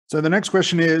So the next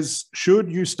question is,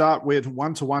 should you start with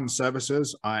one-to-one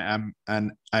services? I am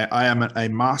a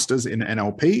master's in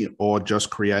NLP or just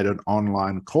create an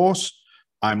online course.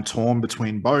 I'm torn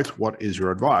between both. What is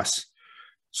your advice?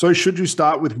 So should you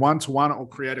start with one-to-one or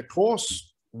create a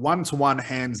course? One-to-one,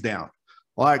 hands down.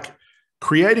 Like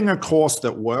creating a course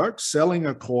that works, selling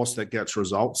a course that gets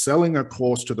results, selling a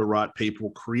course to the right people,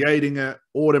 creating it,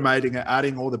 automating it,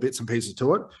 adding all the bits and pieces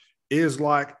to it is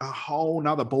like a whole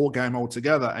nother ball game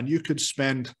altogether. And you could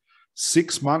spend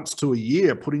 6 months to a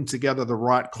year putting together the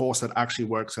right course that actually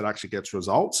works, that actually gets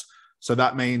results. So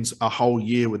that means a whole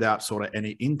year without sort of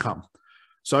any income.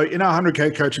 So in our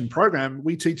 100K coaching program,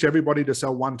 we teach everybody to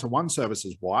sell one-to-one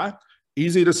services. Why?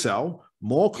 Easy to sell,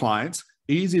 more clients,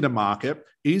 easy to market,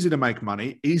 easy to make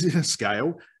money, easy to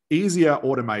scale, easier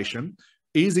automation,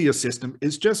 easier system.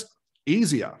 It's just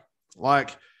easier.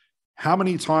 Like, how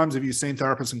many times have you seen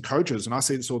therapists and coaches? And I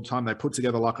see this all the time. They put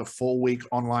together like a 4-week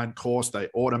online course. They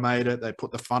automate it. They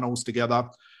put the funnels together.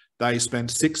 They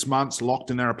spend 6 months locked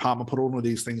in their apartment, put all of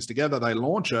these things together. They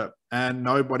launch it and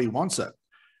nobody wants it.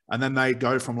 And then they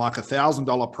go from like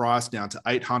 $1,000 price down to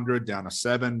 800, down to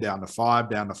 7, down to 5,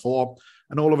 down to 4.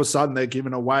 And all of a sudden they're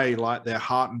giving away like their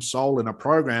heart and soul in a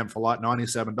program for like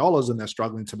 $97 and they're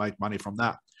struggling to make money from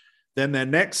that. Then their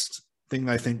next thing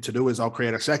they think to do is I'll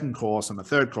create a second course and a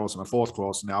third course and a fourth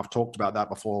course. Now I've talked about that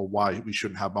before, why we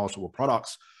shouldn't have multiple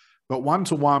products, but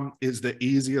one-to-one is the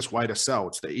easiest way to sell.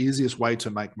 It's the easiest way to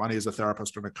make money as a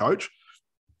therapist and a coach.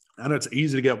 And it's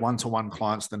easy to get one-to-one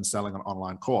clients than selling an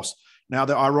online course. Now,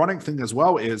 the ironic thing as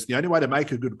well is the only way to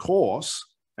make a good course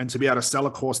and to be able to sell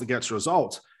a course that gets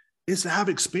results is to have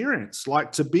experience,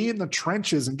 like to be in the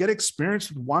trenches and get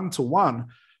experience with one-to-one,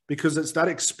 because it's that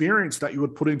experience that you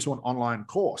would put into an online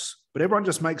course. But everyone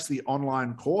just makes the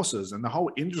online courses and the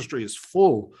whole industry is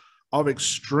full of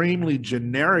extremely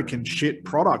generic and shit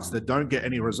products that don't get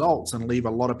any results and leave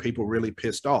a lot of people really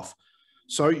pissed off.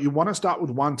 So you want to start with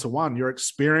one-to-one, your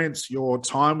experience, your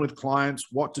time with clients,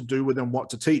 what to do with them, what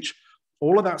to teach.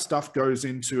 All of that stuff goes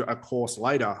into a course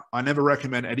later. I never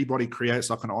recommend anybody creates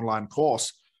like an online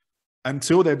course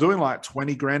until they're doing like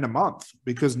 20 grand a month,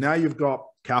 because now you've got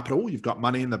capital, you've got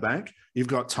money in the bank, you've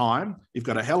got time, you've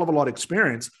got a hell of a lot of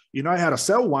experience. You know how to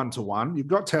sell one-to-one. You've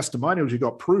got testimonials, you've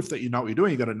got proof that you know what you're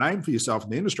doing. You've got a name for yourself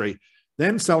in the industry.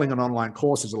 Then selling an online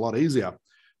course is a lot easier.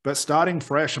 But starting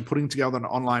fresh and putting together an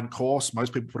online course,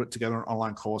 most people put it together an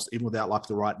online course even without like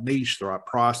the right niche, the right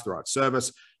price, the right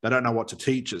service. They don't know what to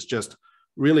teach. It's just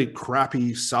really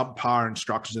crappy, subpar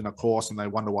instructions in a course and they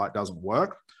wonder why it doesn't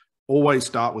work. Always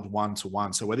start with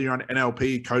one-to-one. So whether you're on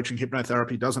NLP, coaching,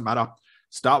 hypnotherapy, doesn't matter.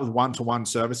 Start with one-to-one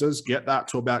services, get that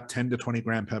to about 10 to 20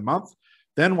 grand per month.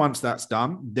 Then once that's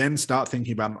done, then start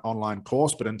thinking about an online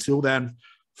course. But until then,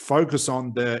 focus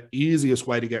on the easiest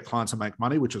way to get clients to make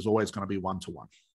money, which is always going to be one-to-one.